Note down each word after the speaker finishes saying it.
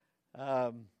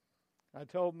I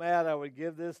told Matt I would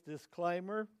give this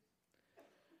disclaimer.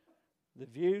 The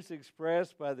views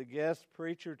expressed by the guest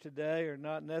preacher today are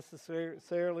not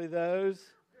necessarily those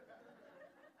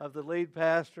of the lead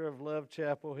pastor of Love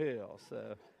Chapel Hill.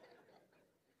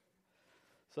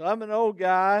 So I'm an old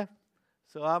guy,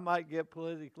 so I might get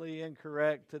politically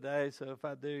incorrect today. So if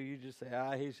I do, you just say,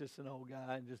 he's just an old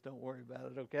guy, and just don't worry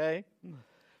about it, okay?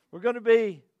 We're going to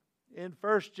be in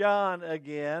 1 John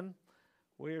again.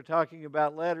 We are talking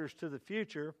about letters to the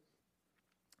future.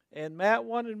 And Matt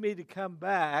wanted me to come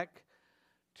back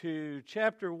to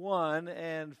chapter 1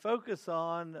 and focus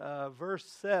on verse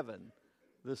 7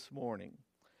 this morning.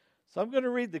 So I'm going to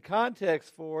read the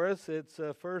context for us. It's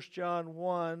 1 John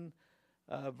 1,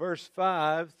 verse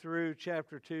 5 through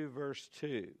chapter 2, verse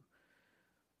 2.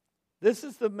 This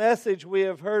is the message we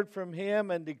have heard from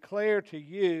him and declare to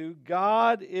you: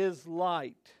 God is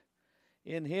light.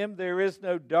 In him there is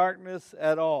no darkness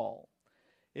at all.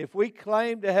 If we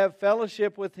claim to have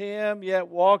fellowship with him, yet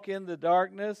walk in the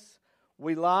darkness,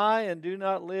 we lie and do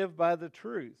not live by the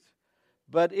truth.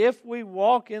 But if we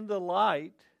walk in the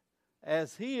light,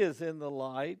 as he is in the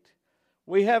light,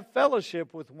 we have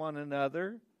fellowship with one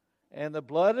another, and the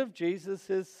blood of Jesus,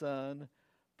 his Son,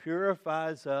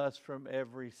 purifies us from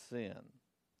every sin.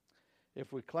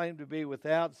 If we claim to be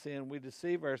without sin, we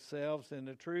deceive ourselves, and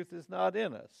the truth is not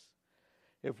in us.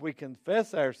 If we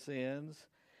confess our sins,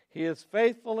 he is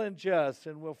faithful and just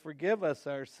and will forgive us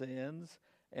our sins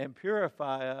and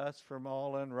purify us from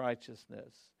all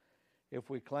unrighteousness.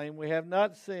 If we claim we have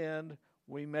not sinned,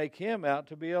 we make him out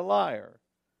to be a liar,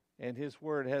 and his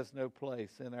word has no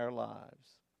place in our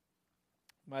lives.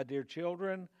 My dear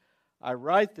children, I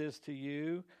write this to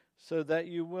you so that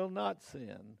you will not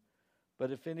sin.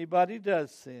 But if anybody does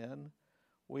sin,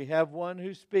 we have one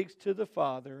who speaks to the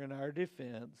Father in our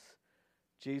defense,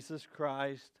 Jesus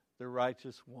Christ, the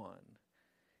righteous one.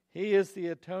 He is the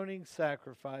atoning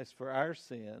sacrifice for our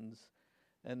sins,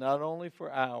 and not only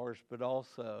for ours, but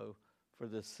also for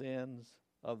the sins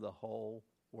of the whole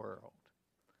world.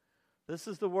 This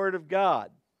is the Word of God,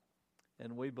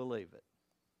 and we believe it.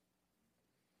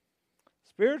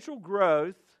 Spiritual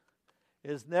growth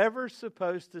is never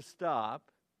supposed to stop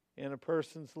in a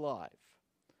person's life.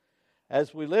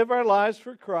 As we live our lives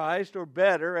for Christ, or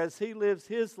better, as he lives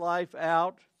his life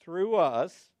out through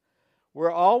us, we're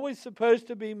always supposed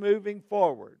to be moving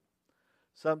forward.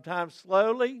 Sometimes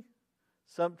slowly,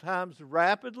 sometimes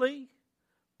rapidly,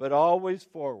 but always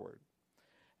forward.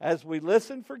 As we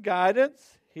listen for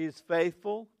guidance, he's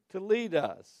faithful to lead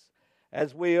us.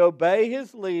 As we obey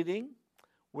his leading,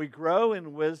 we grow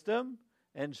in wisdom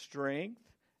and strength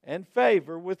and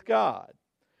favor with God.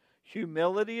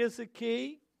 Humility is a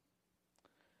key.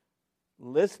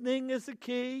 Listening is a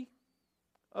key.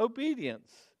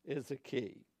 Obedience is a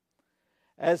key.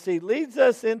 As he leads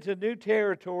us into new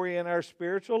territory in our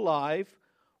spiritual life,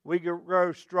 we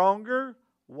grow stronger,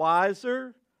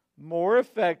 wiser, more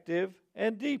effective,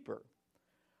 and deeper.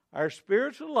 Our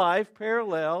spiritual life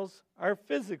parallels our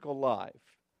physical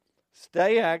life.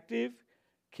 Stay active,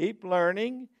 keep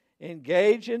learning,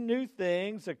 engage in new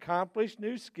things, accomplish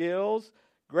new skills,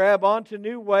 grab onto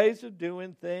new ways of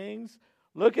doing things,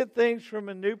 look at things from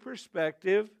a new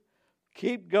perspective,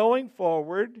 keep going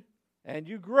forward, and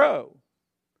you grow.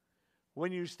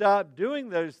 When you stop doing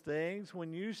those things,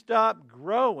 when you stop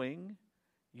growing,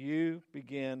 you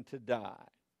begin to die.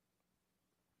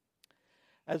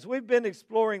 As we've been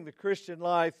exploring the Christian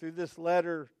life through this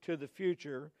letter to the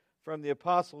future from the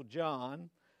Apostle John,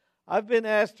 I've been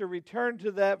asked to return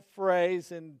to that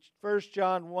phrase in 1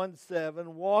 John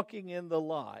 1:7, walking in the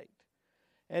light,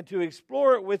 and to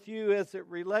explore it with you as it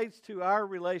relates to our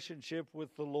relationship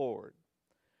with the Lord.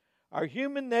 Our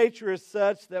human nature is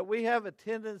such that we have a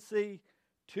tendency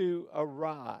to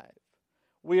arrive.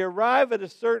 We arrive at a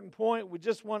certain point, we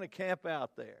just want to camp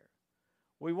out there.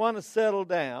 We want to settle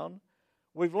down.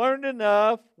 We've learned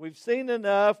enough, we've seen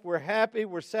enough, we're happy,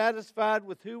 we're satisfied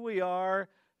with who we are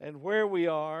and where we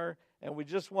are, and we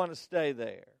just want to stay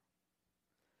there.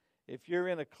 If you're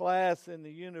in a class in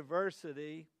the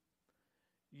university,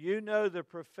 you know the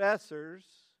professors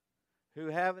who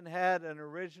haven't had an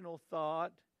original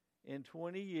thought in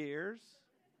 20 years,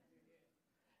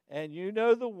 and you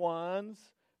know the ones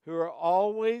who are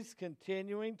always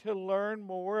continuing to learn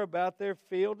more about their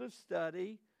field of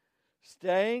study,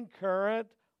 staying current,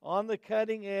 on the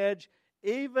cutting edge,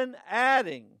 even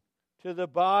adding to the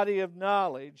body of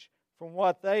knowledge from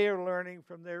what they are learning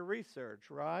from their research,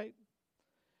 right?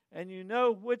 And you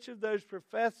know which of those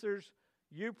professors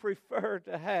you prefer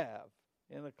to have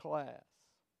in a class.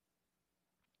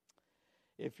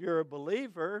 If you're a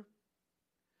believer,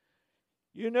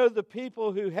 You know the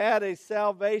people who had a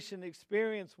salvation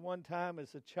experience one time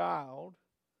as a child,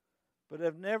 but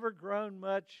have never grown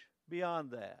much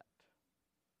beyond that.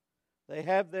 They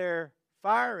have their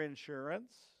fire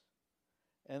insurance,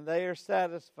 and they are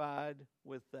satisfied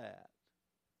with that.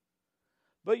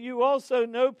 But you also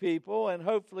know people, and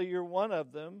hopefully you're one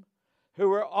of them,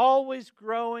 who are always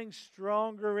growing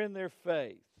stronger in their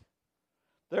faith.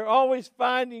 They're always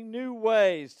finding new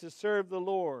ways to serve the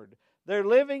Lord. They're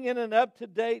living in an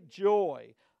up-to-date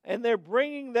joy, and they're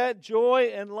bringing that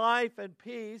joy and life and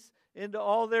peace into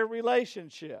all their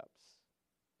relationships.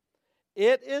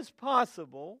 It is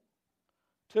possible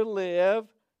to live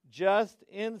just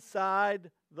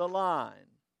inside the line.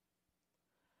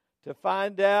 To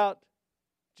find out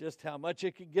just how much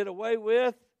you can get away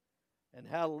with and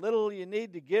how little you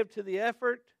need to give to the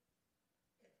effort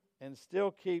and still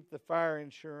keep the fire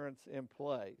insurance in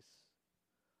place.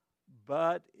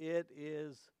 But it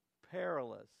is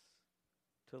perilous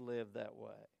to live that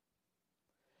way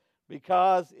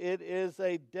because it is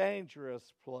a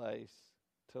dangerous place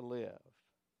to live.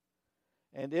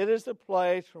 And it is a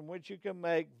place from which you can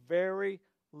make very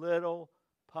little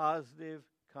positive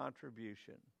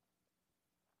contribution.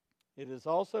 It is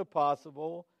also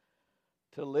possible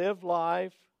to live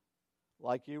life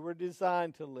like you were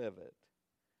designed to live it,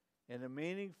 in a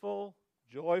meaningful,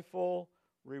 joyful,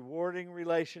 rewarding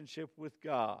relationship with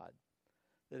God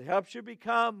that helps you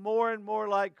become more and more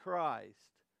like Christ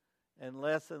and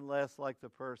less like the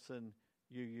person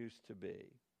you used to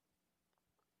be.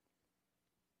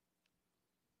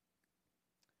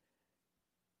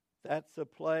 That's a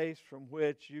place from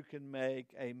which you can make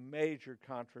a major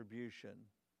contribution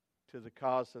to the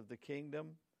cause of the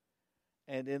kingdom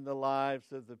and in the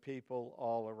lives of the people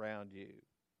all around you.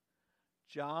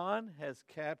 John has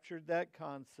captured that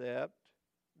concept,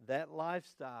 that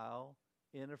lifestyle,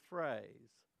 in a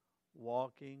phrase,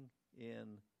 walking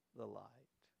in the light.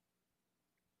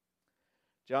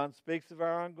 John speaks of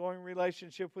our ongoing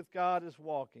relationship with God as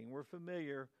walking. We're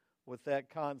familiar with that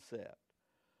concept.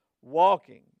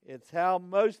 Walking, it's how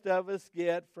most of us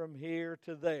get from here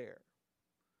to there.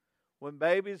 When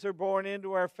babies are born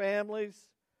into our families,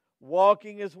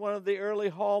 walking is one of the early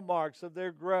hallmarks of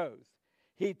their growth.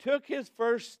 He took his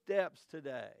first steps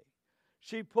today.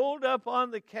 She pulled up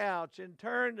on the couch and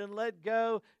turned and let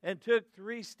go and took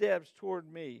 3 steps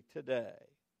toward me today.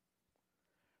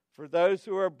 For those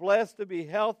who are blessed to be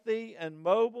healthy and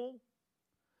mobile,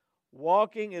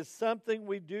 walking is something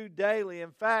we do daily. In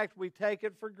fact, we take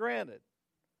it for granted.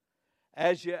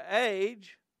 As you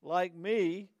age, like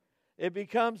me, it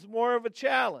becomes more of a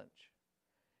challenge.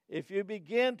 If you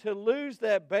begin to lose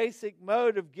that basic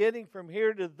mode of getting from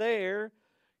here to there,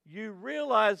 you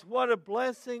realize what a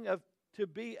blessing to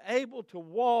be able to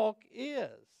walk is.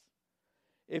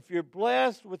 If you're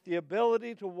blessed with the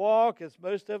ability to walk, as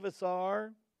most of us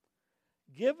are,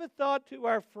 give a thought to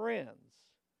our friends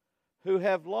who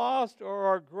have lost or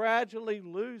are gradually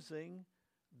losing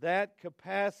that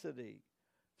capacity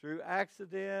through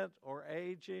accident or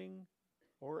aging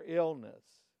or illness.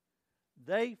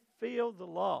 They feel the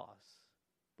loss,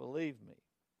 believe me.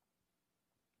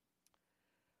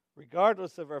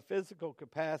 Regardless of our physical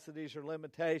capacities or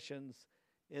limitations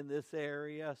in this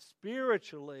area,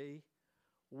 spiritually,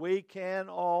 we can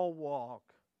all walk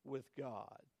with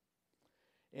God.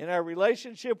 In our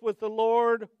relationship with the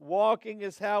Lord, walking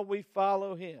is how we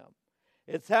follow Him.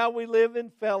 It's how we live in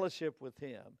fellowship with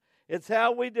Him. It's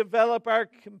how we develop our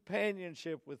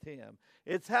companionship with Him.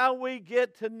 It's how we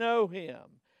get to know Him.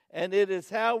 And it is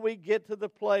how we get to the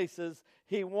places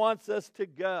He wants us to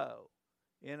go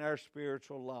in our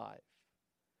spiritual life.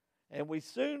 And we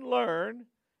soon learn,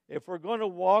 if we're going to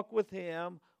walk with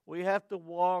Him, we have to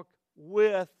walk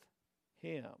with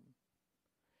Him.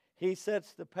 He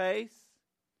sets the pace.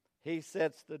 He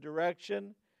sets the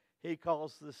direction. He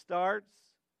calls the starts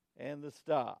and the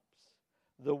stops.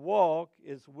 The walk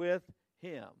is with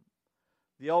Him.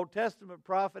 The Old Testament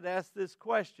prophet asked this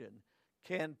question: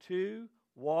 can 2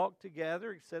 walk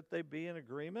together except they be in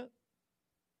agreement?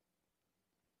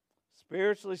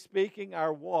 Spiritually speaking,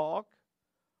 our walk,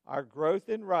 our growth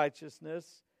in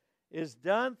righteousness, is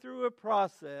done through a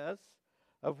process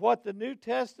of what the New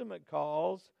Testament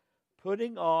calls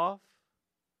putting off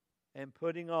and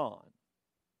putting on.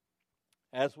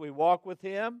 As we walk with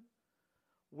Him,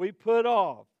 we put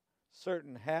off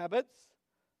certain habits,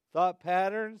 thought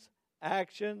patterns,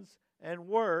 actions, and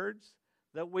words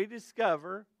that we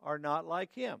discover are not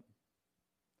like Him.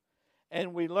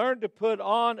 And we learn to put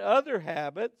on other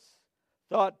habits,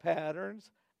 thought patterns,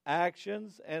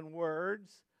 actions, and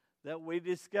words that we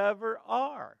discover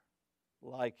are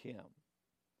like Him.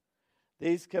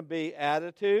 These can be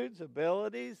attitudes,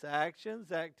 abilities,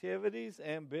 actions, activities,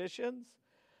 ambitions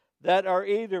that are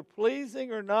either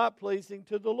pleasing or not pleasing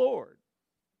to the Lord.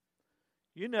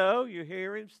 You know, you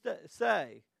hear him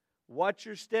say, watch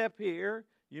your step here.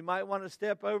 You might want to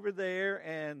step over there,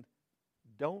 and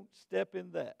don't step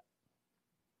in that.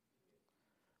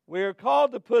 We are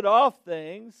called to put off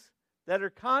things that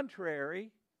are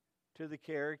contrary to the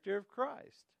character of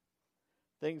Christ.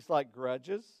 Things like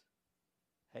grudges,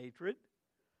 hatred,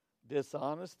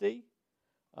 dishonesty,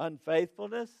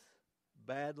 unfaithfulness,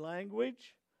 bad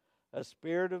language, a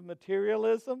spirit of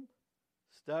materialism,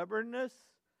 stubbornness,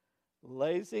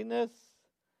 laziness,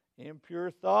 impure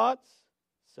thoughts,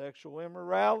 sexual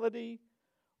immorality,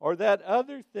 or that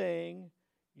other thing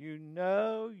you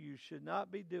know you should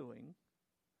not be doing,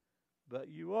 but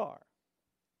you are.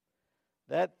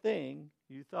 That thing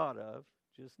you thought of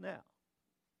just now.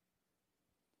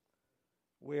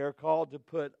 We are called to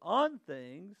put on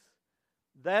things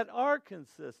that are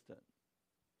consistent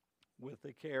with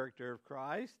the character of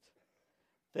Christ.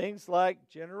 Things like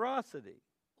generosity,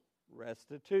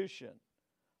 restitution,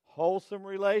 wholesome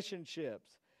relationships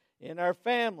in our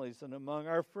families and among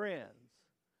our friends,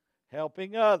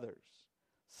 helping others,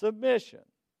 submission,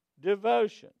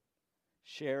 devotion,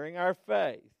 sharing our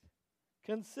faith,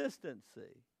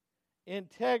 consistency,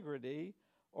 integrity,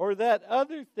 or that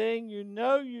other thing you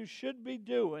know you should be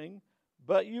doing,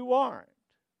 but you aren't.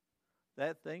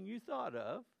 That thing you thought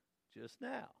of just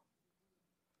now.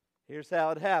 Here's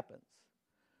how it happens.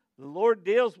 The Lord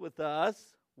deals with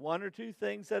us one or two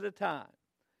things at a time.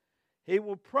 He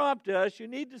will prompt us, you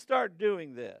need to start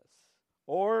doing this,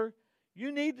 or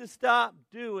you need to stop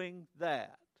doing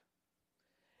that.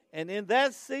 And in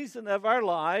that season of our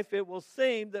life, it will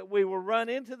seem that we will run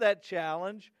into that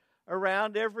challenge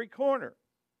around every corner.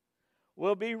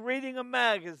 We'll be reading a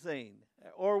magazine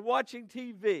or watching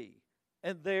TV,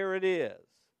 and there it is.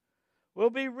 We'll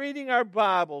be reading our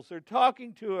Bibles or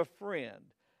talking to a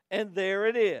friend, and there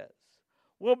it is.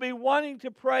 We'll be wanting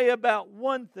to pray about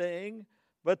one thing,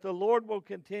 but the Lord will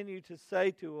continue to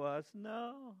say to us,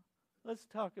 no, let's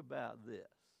talk about this.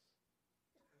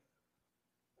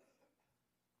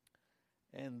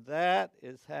 And that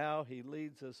is how He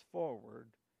leads us forward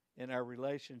in our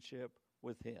relationship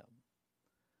with Him.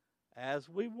 As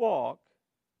we walk,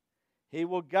 He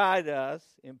will guide us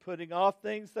in putting off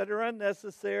things that are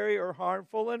unnecessary or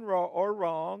harmful or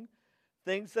wrong,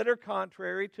 things that are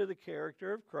contrary to the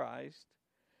character of Christ.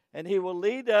 And He will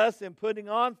lead us in putting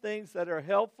on things that are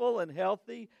helpful and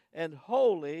healthy and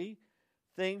holy,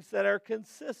 things that are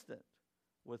consistent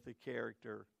with the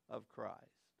character of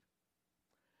Christ.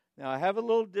 Now, I have a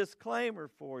little disclaimer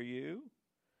for you.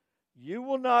 You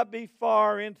will not be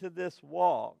far into this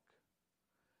walk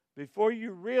before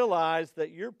you realize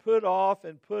that your put off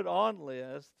and put on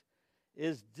list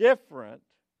is different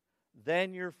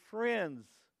than your friends'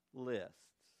 lists.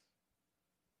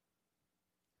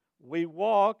 We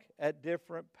walk at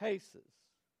different paces.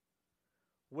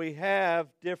 We have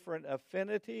different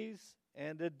affinities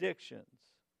and addictions.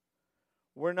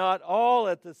 We're not all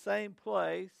at the same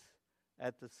place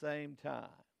at the same time.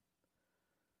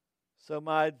 So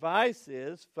my advice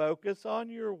is focus on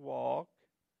your walk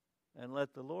and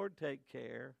let the Lord take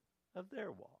care of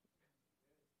their walk.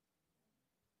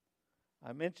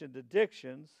 I mentioned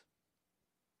addictions.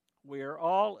 We are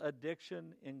all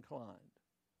addiction inclined.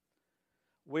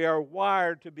 We are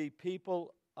wired to be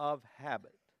people of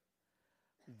habit.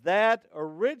 That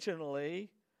originally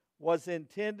was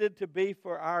intended to be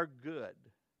for our good,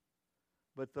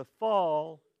 but the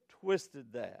fall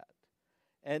twisted that.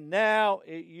 And now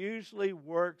it usually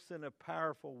works in a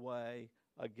powerful way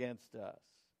against us.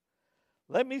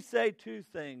 Let me say two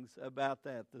things about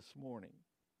that this morning.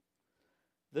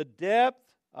 The depth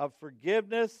of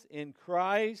forgiveness in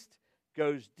Christ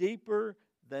goes deeper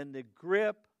than the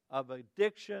grip of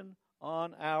addiction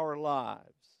on our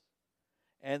lives.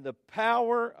 And the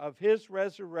power of His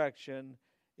resurrection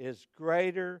is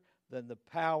greater than the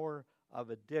power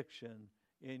of addiction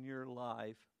in your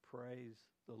life. Praise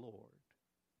the Lord.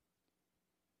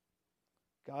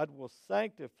 God will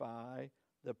sanctify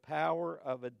the power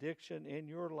of addiction in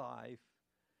your life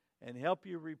and help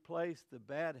you replace the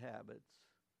bad habits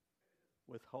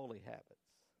with holy habits.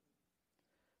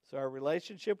 So our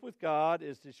relationship with God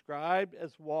is described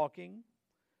as walking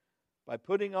by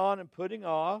putting on and putting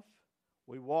off.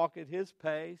 We walk at His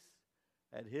pace,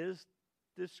 at His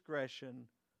discretion,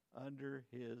 under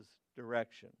His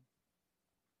direction.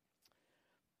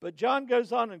 But John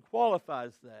goes on and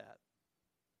qualifies that.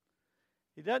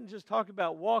 He doesn't just talk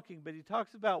about walking, but he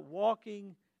talks about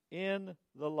walking in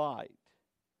the light.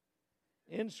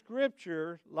 In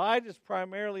Scripture, light is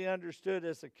primarily understood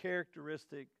as a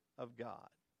characteristic of God.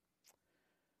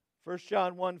 1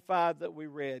 John 1:5 that we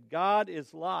read, God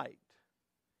is light.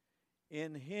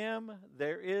 In him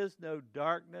there is no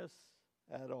darkness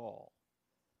at all.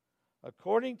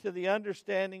 According to the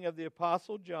understanding of the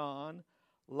Apostle John,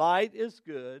 light is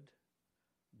good,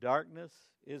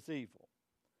 darkness is evil.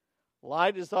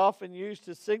 Light is often used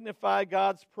to signify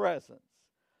God's presence,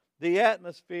 the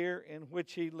atmosphere in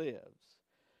which he lives.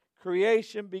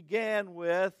 Creation began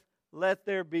with, "Let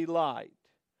there be light."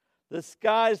 The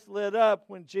skies lit up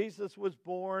when Jesus was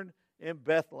born in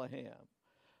Bethlehem.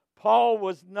 Paul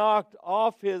was knocked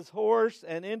off his horse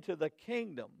and into the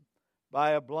kingdom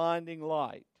by a blinding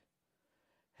light.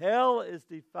 Hell is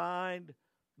defined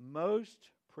most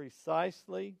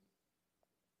precisely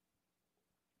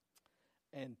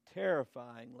and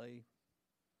terrifyingly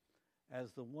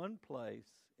as the one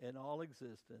place in all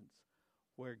existence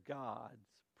where God's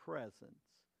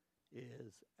presence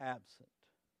is absent.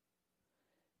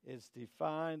 It's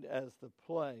defined as the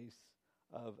place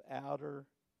of outer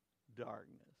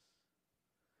darkness.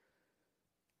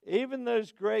 Even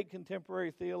those great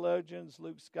contemporary theologians,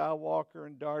 Luke Skywalker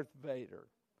and Darth Vader,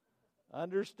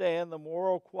 understand the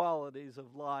moral qualities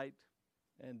of light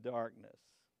and darkness.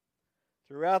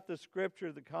 Throughout the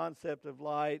Scripture, the concept of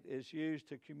light is used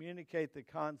to communicate the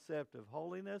concept of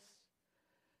holiness,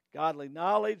 godly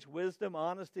knowledge, wisdom,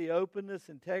 honesty, openness,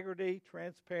 integrity,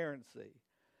 transparency.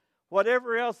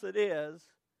 Whatever else it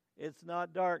is, it's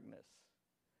not darkness.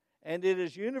 And it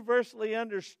is universally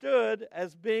understood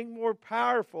as being more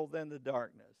powerful than the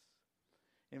darkness.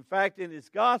 In fact, in his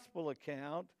gospel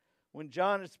account, when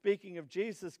John is speaking of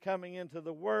Jesus coming into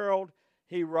the world,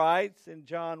 he writes in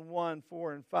John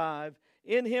 1:4-5,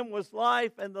 "In him was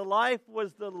life, and the life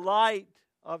was the light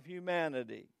of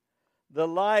humanity. The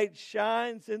light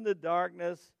shines in the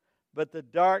darkness, but the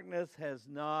darkness has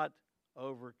not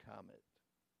overcome it."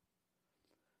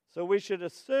 So we should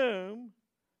assume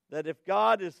that if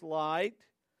God is light,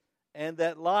 and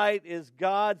that light is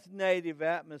God's native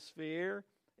atmosphere,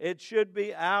 it should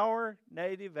be our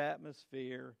native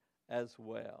atmosphere as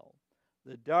well.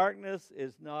 The darkness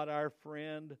is not our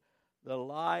friend. The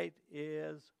light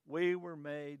is. We were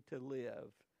made to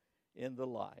live in the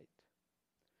light.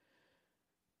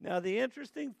 Now, the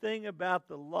interesting thing about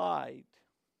the light,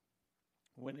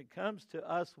 when it comes to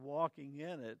us walking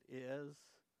in it, is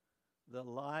the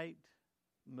light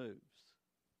moves.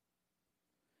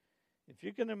 If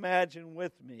you can imagine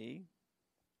with me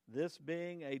this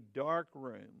being a dark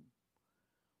room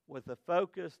with a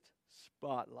focused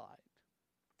spotlight.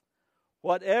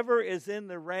 Whatever is in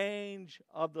the range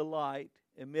of the light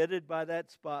emitted by that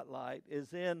spotlight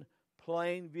is in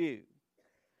plain view.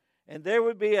 And there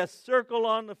would be a circle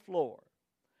on the floor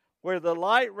where the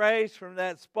light rays from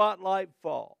that spotlight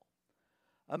fall.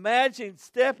 Imagine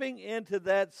stepping into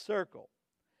that circle.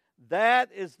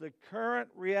 That is the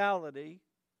current reality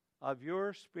of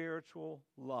your spiritual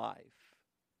life.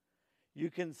 You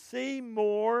can see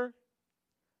more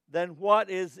than what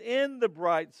is in the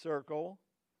bright circle,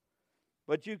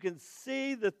 but you can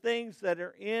see the things that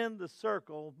are in the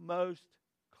circle most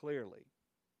clearly.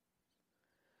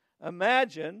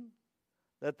 Imagine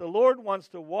that the Lord wants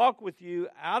to walk with you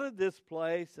out of this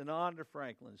place and onto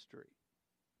Franklin Street.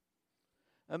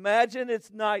 Imagine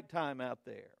it's nighttime out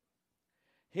there.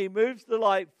 He moves the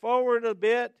light forward a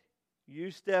bit,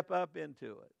 you step up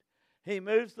into it. He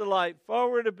moves the light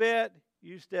forward a bit,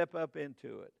 you step up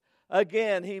into it.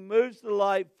 Again, he moves the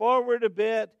light forward a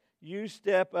bit, you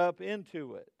step up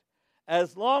into it.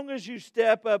 As long as you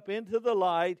step up into the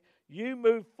light, you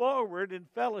move forward in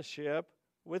fellowship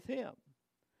with him.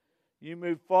 You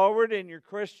move forward in your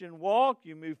Christian walk.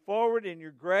 You move forward in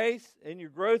your grace, in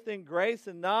your growth in grace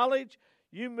and knowledge.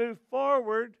 You move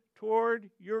forward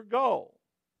toward your goal.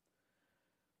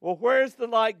 Well, where's the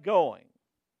light going?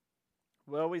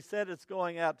 Well, we said it's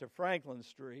going out to Franklin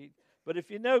Street. But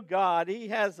if you know God, he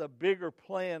has a bigger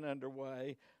plan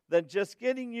underway than just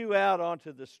getting you out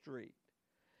onto the street.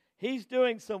 He's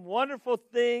doing some wonderful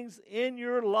things in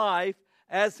your life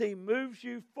as he moves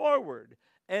you forward.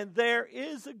 And there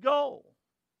is a goal.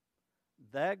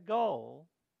 That goal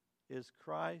is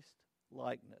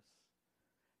Christ-likeness.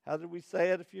 How did we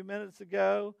say it a few minutes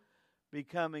ago?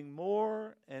 Becoming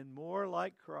more and more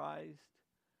like Christ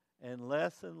and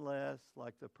less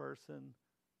like the person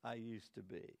I used to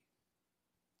be.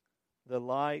 The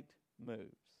light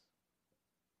moves.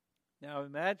 Now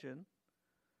imagine,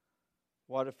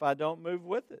 what if I don't move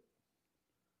with it?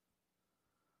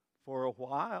 For a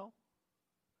while,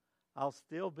 I'll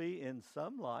still be in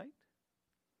some light.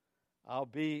 I'll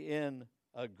be in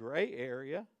a gray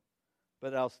area,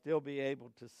 but I'll still be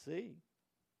able to see.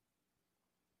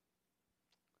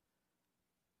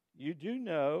 You do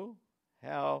know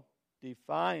how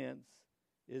defiance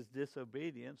is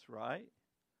disobedience, right?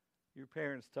 Your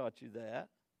parents taught you that.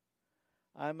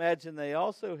 I imagine they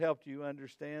also helped you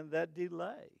understand that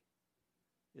delay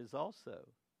is also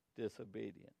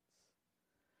disobedience.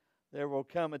 There will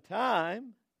come a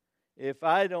time, if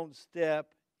I don't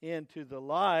step into the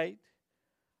light,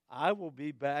 I will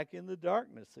be back in the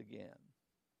darkness again.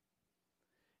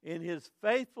 In his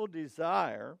faithful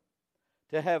desire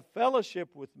to have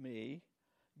fellowship with me,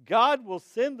 God will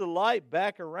send the light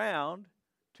back around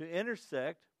to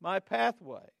intersect my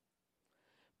pathway.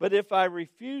 But if I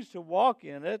refuse to walk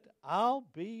in it, I'll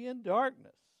be in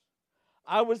darkness.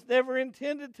 I was never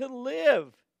intended to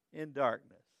live in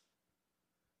darkness.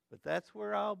 But that's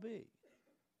where I'll be.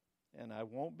 And I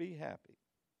won't be happy.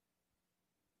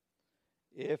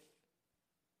 If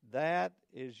that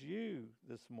is you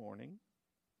this morning,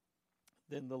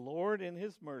 then the Lord in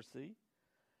his mercy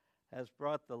has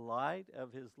brought the light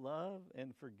of his love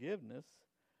and forgiveness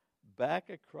back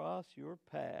across your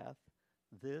path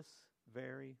this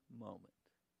very moment.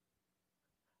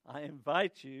 I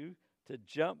invite you to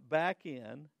jump back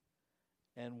in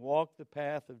and walk the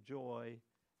path of joy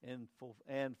and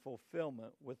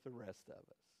fulfillment with the rest of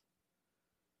us.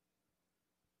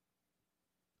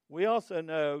 We also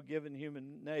know, given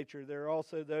human nature, there are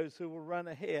also those who will run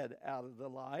ahead out of the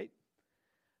light.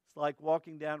 It's like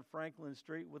walking down Franklin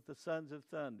Street with the Sons of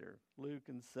Thunder, Luke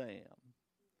and Sam.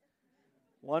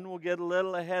 One will get a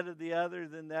little ahead of the other,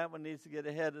 then that one needs to get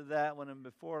ahead of that one, and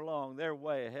before long, they're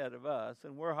way ahead of us,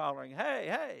 and we're hollering,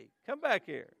 hey, come back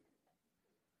here.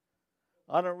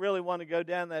 I don't really want to go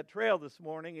down that trail this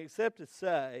morning, except to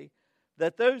say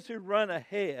that those who run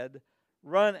ahead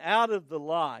run out of the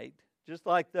light, just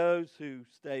like those who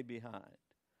stay behind.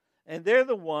 And they're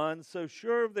the ones so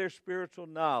sure of their spiritual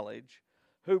knowledge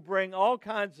who bring all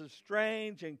kinds of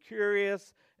strange and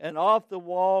curious and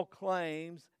off-the-wall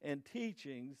claims and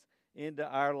teachings into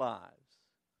our lives.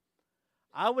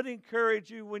 I would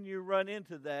encourage you, when you run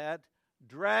into that,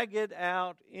 drag it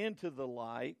out into the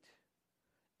light,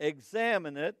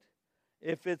 examine it.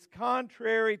 If it's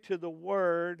contrary to the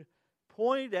Word,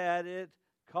 point at it,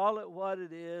 call it what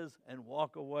it is, and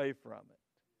walk away from it.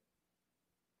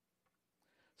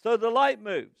 So the light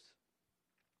moves.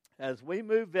 As we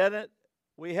move in it,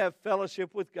 we have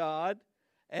fellowship with God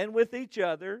and with each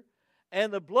other,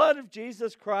 and the blood of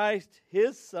Jesus Christ,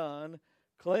 his Son,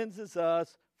 cleanses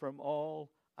us from all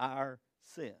our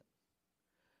sin.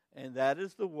 And that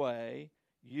is the way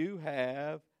you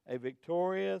have a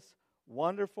victorious,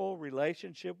 wonderful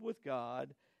relationship with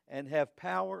God and have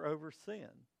power over sin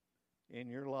in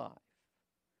your life.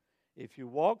 If you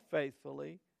walk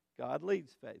faithfully, God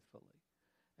leads faithfully.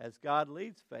 As God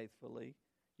leads faithfully,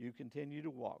 you continue to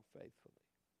walk faithfully.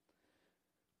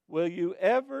 Will you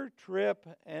ever trip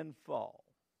and fall?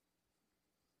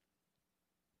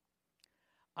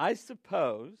 I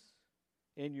suppose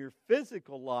in your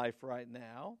physical life right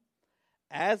now,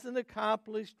 as an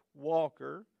accomplished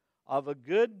walker of a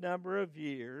good number of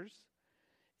years,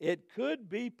 it could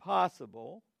be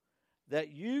possible that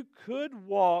you could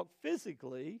walk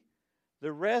physically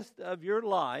the rest of your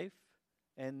life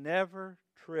and never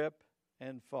trip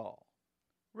and fall.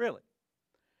 Really.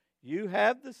 You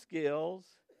have the skills,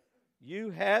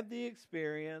 you have the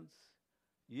experience,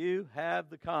 you have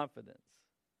the confidence.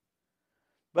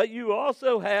 But you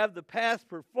also have the past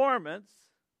performance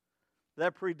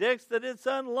that predicts that it's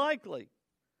unlikely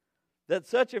that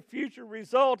such a future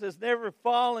result as never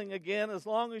falling again as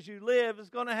long as you live is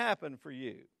going to happen for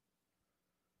you.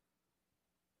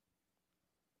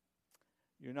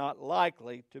 You're not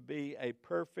likely to be a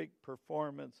perfect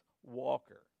performance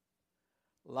walker.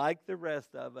 Like the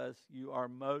rest of us, you are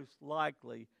most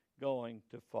likely going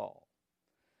to fall.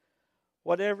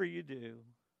 Whatever you do,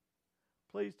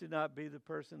 please do not be the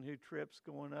person who trips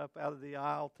going up out of the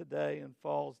aisle today and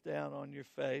falls down on your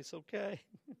face, okay?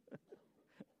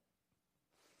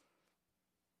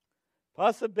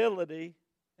 Possibility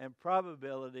and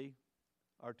probability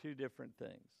are two different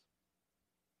things.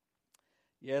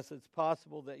 Yes, it's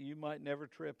possible that you might never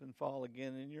trip and fall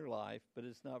again in your life, but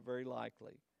it's not very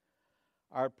likely.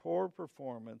 Our poor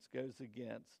performance goes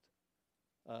against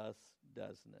us,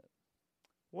 doesn't it?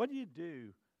 What do you do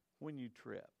when you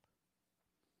trip?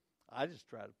 I just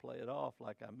try to play it off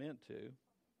like I meant to.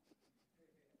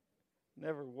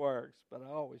 Never works, but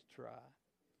I always try.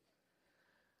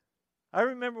 I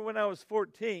remember when I was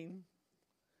 14,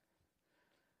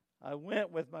 I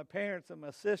went with my parents and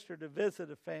my sister to visit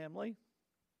a family.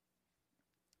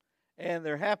 And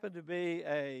there happened to be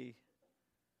a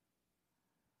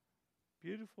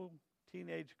beautiful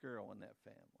teenage girl in that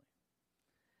family.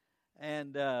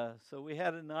 And so we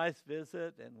had a nice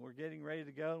visit, and we're getting ready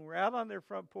to go. And we're out on their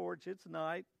front porch. It's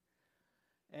night,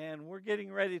 and we're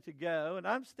getting ready to go. And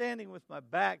I'm standing with my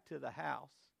back to the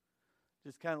house,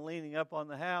 just kind of leaning up on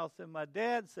the house. And my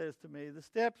dad says to me, the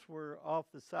steps were off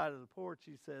the side of the porch.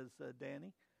 He says,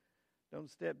 Danny, don't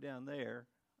step down there.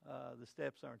 The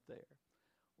steps aren't there.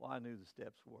 Well, I knew the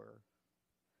steps were.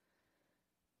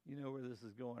 You know where this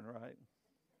is going, right?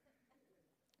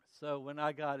 So when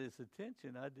I got his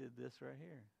attention, I did this right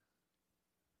here.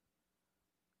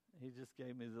 He just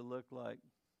gave me the look like,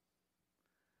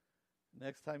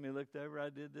 next time he looked over, I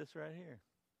did this right here.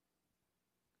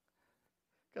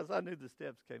 Because I knew the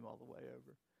steps came all the way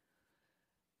over.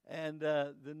 And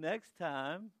the next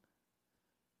time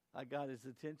I got his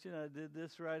attention, I did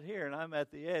this right here. And I'm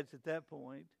at the edge at that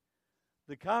point.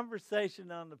 The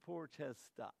conversation on the porch has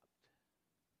stopped.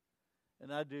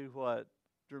 And I do what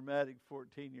dramatic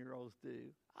 14-year-olds do.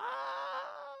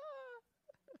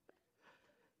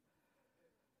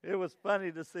 It was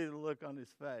funny to see the look on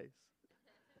his face.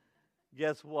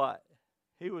 Guess what?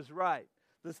 He was right.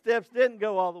 The steps didn't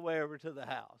go all the way over to the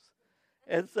house.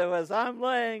 And so as I'm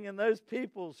laying in those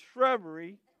people's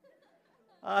shrubbery,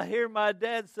 I hear my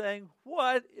dad saying,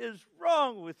 "What is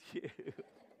wrong with you?"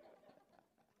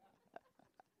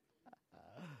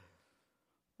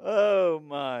 Oh,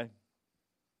 my.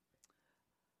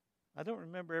 I don't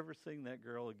remember ever seeing that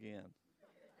girl again.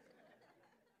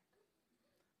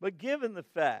 But given the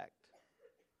fact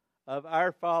of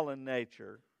our fallen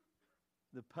nature,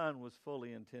 the pun was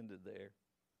fully intended there.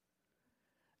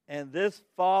 And this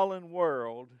fallen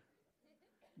world,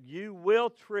 you will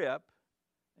trip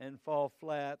and fall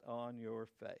flat on your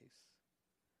face.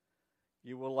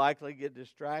 You will likely get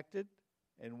distracted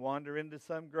and wander into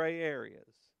some gray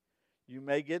areas. You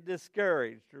may get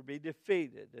discouraged or be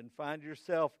defeated and find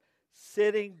yourself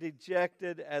sitting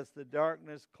dejected as the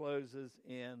darkness closes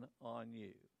in on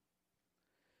you.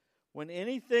 When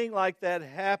anything like that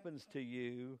happens to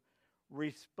you,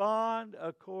 respond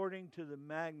according to the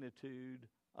magnitude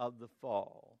of the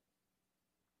fall.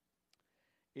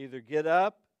 Either get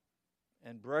up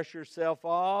and brush yourself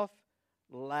off,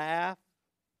 laugh,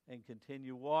 and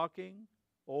continue walking,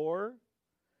 or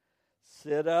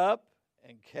sit up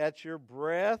and catch your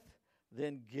breath,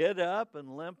 then get up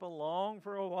and limp along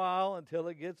for a while until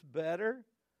it gets better,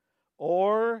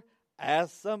 or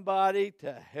ask somebody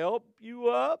to help you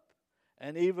up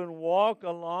and even walk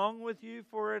along with you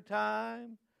for a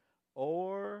time,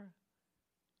 or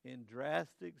in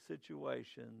drastic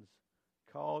situations,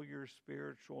 call your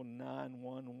spiritual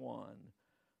 911,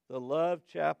 the Love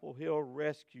Chapel Hill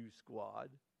Rescue Squad,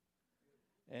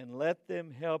 and let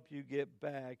them help you get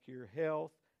back your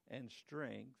health and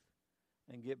strength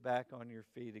and get back on your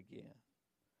feet again.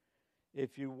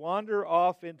 If you wander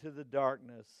off into the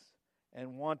darkness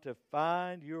and want to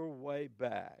find your way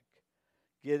back,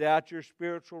 get out your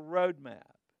spiritual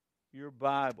roadmap, your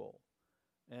Bible,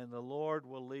 and the Lord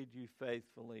will lead you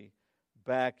faithfully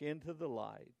back into the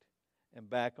light and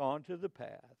back onto the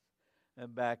path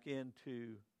and back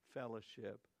into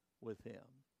fellowship with Him.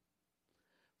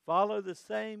 Follow the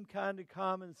same kind of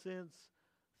common sense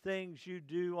things you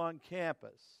do on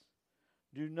campus.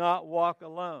 Do not walk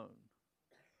alone.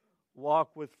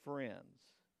 Walk with friends.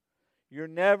 You're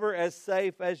never as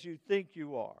safe as you think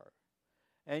you are.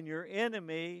 And your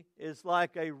enemy is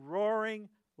like a roaring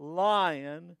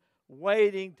lion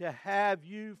waiting to have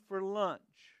you for lunch.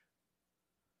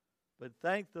 But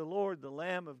thank the Lord, the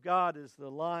Lamb of God is the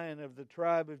Lion of the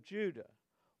tribe of Judah.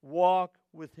 Walk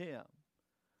with Him.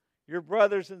 Your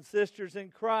brothers and sisters in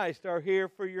Christ are here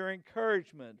for your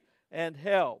encouragement and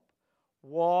help.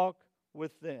 Walk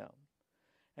with them.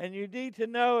 And you need to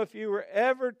know, if you were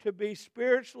ever to be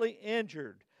spiritually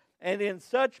injured and in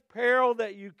such peril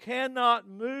that you cannot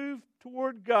move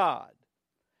toward God,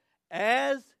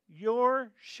 as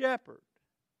your shepherd,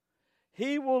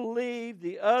 He will leave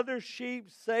the other sheep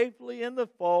safely in the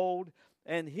fold,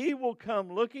 and He will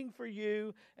come looking for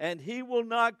you, and He will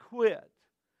not quit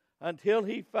until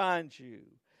He finds you.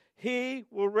 He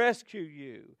will rescue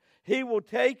you. He will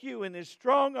take you in His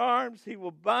strong arms. He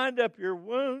will bind up your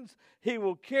wounds. He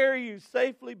will carry you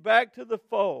safely back to the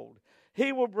fold.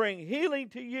 He will bring healing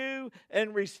to you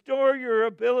and restore your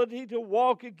ability to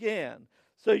walk again,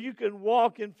 so you can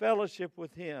walk in fellowship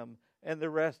with Him and the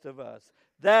rest of us.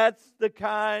 That's the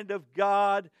kind of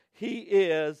God He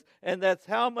is, and that's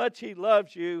how much He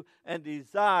loves you and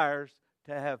desires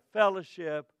to have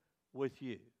fellowship with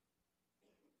you.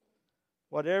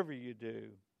 Whatever you do,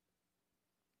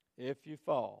 if you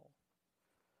fall,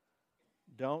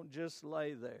 don't just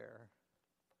lay there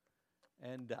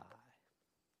and die.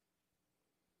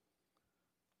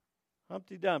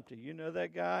 Humpty Dumpty, you know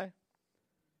that guy?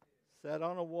 Sat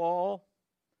on a wall.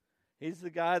 He's the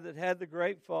guy that had the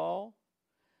great fall.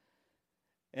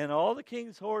 And all the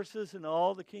king's horses and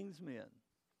all the king's men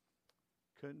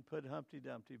couldn't put Humpty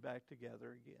Dumpty back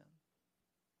together again.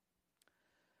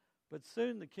 But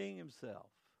soon the king himself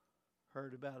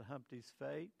heard about Humpty's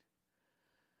fate,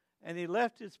 and he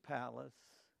left his palace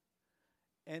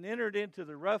and entered into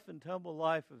the rough and tumble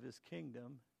life of his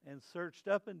kingdom and searched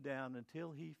up and down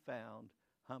until he found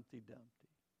Humpty Dumpty.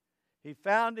 He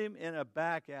found him in a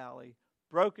back alley,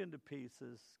 broken to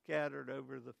pieces, scattered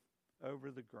over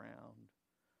the ground.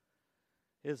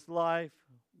 His life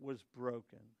was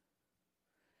broken.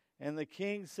 And the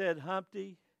king said,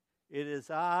 Humpty, it is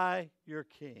I, your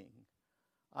king.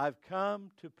 I've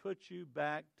come to put you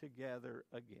back together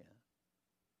again.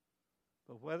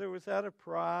 But whether it was out of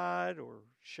pride or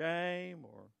shame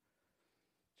or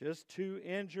just too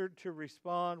injured to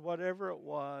respond, whatever it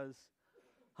was,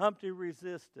 Humpty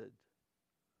resisted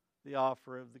the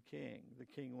offer of the king. The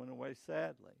king went away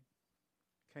sadly.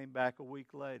 Came back a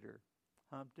week later.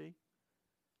 Humpty,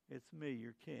 it's me,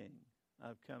 your king.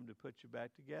 I've come to put you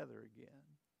back together again.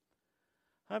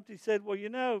 Humpty said, well, you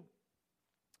know,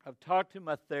 I've talked to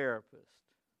my therapist.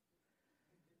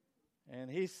 And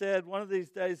he said, one of these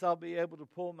days I'll be able to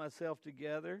pull myself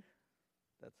together.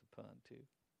 That's a pun, too.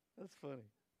 That's funny.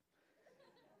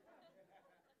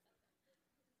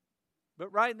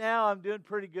 But right now I'm doing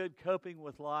pretty good coping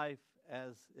with life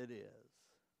as it is.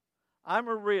 I'm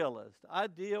a realist. I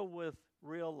deal with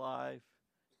real life.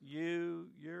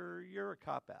 You're a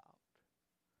cop-out.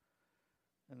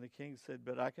 And the king said,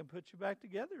 but I can put you back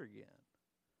together again.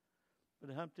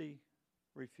 But Humpty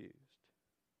refused.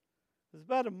 It was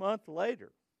about a month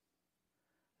later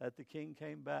that the king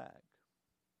came back.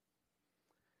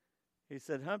 He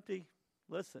said, Humpty,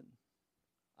 listen,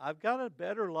 I've got a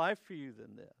better life for you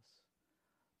than this.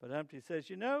 But Humpty says,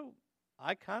 you know,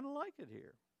 I kind of like it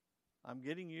here. I'm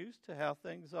getting used to how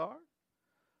things are.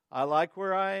 I like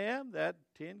where I am, that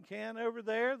tin can over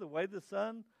there, the way the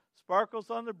sun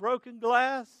sparkles on the broken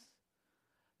glass.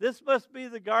 This must be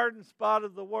the garden spot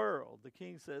of the world. The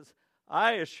king says,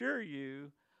 I assure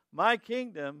you, my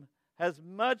kingdom has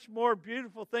much more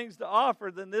beautiful things to offer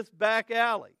than this back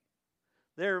alley.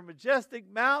 There are majestic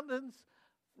mountains,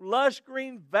 lush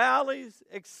green valleys,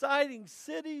 exciting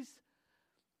cities,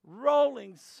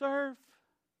 rolling surf.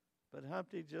 But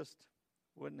Humpty just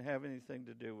wouldn't have anything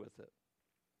to do with it.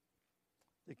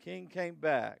 The king came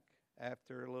back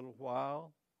after a little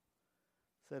while,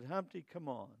 said, Humpty, come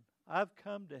on. I've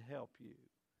come to help you.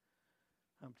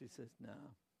 Humpty says, no.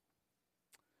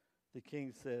 The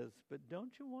king says, but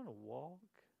don't you want to walk?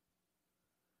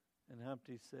 And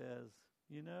Humpty says,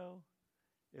 you know,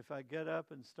 if I get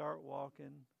up and start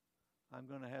walking, I'm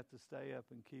going to have to stay up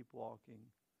and keep walking.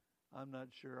 I'm not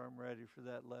sure I'm ready for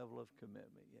that level of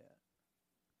commitment yet.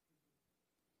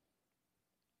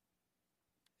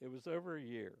 It was over a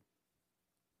year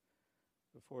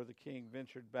before the king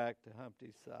ventured back to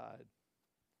Humpty's side.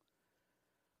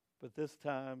 But this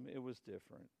time it was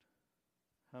different.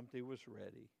 Humpty was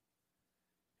ready.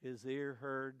 His ear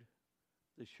heard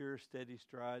the sure, steady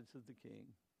strides of the king.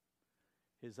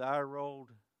 His eye rolled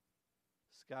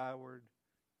skyward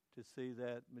to see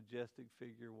that majestic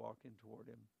figure walking toward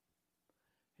him.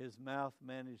 His mouth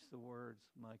managed the words,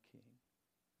 my king.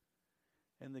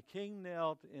 And the king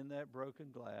knelt in that broken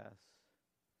glass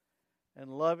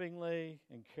and lovingly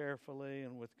and carefully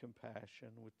and with compassion,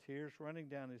 with tears running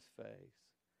down his face,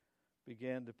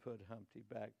 began to put Humpty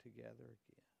back together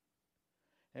again.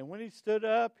 And when he stood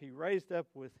up, he raised up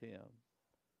with him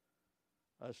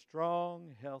a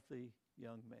strong, healthy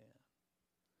young man.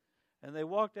 And they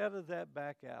walked out of that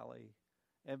back alley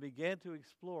and began to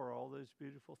explore all those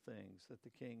beautiful things that the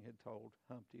king had told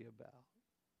Humpty about.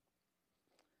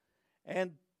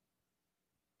 And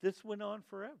this went on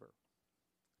forever.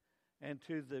 And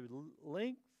to the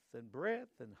length and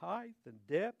breadth and height and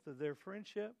depth of their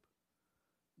friendship,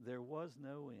 there was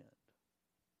no end.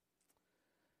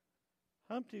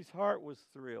 Humpty's heart was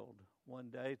thrilled one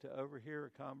day to overhear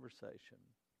a conversation.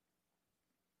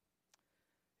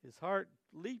 His heart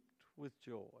leaped with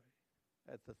joy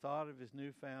at the thought of his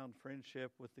newfound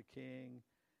friendship with the king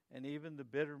and even the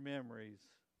bitter memories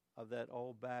of that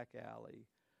old back alley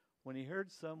when he heard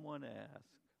someone ask,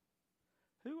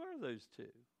 who are those two?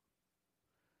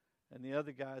 And the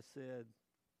other guy said,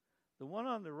 the one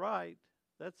on the right,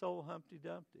 that's old Humpty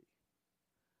Dumpty.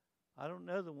 I don't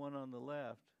know the one on the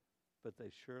left, but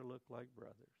they sure look like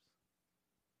brothers.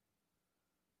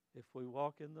 If we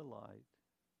walk in the light,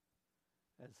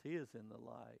 as he is in the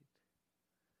light,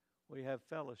 we have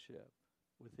fellowship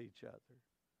with each other.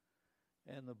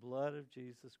 And the blood of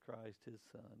Jesus Christ, his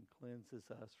Son, cleanses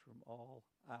us from all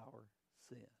our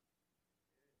sin.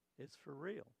 It's for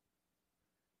real.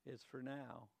 It's for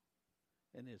now.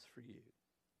 And it's for you.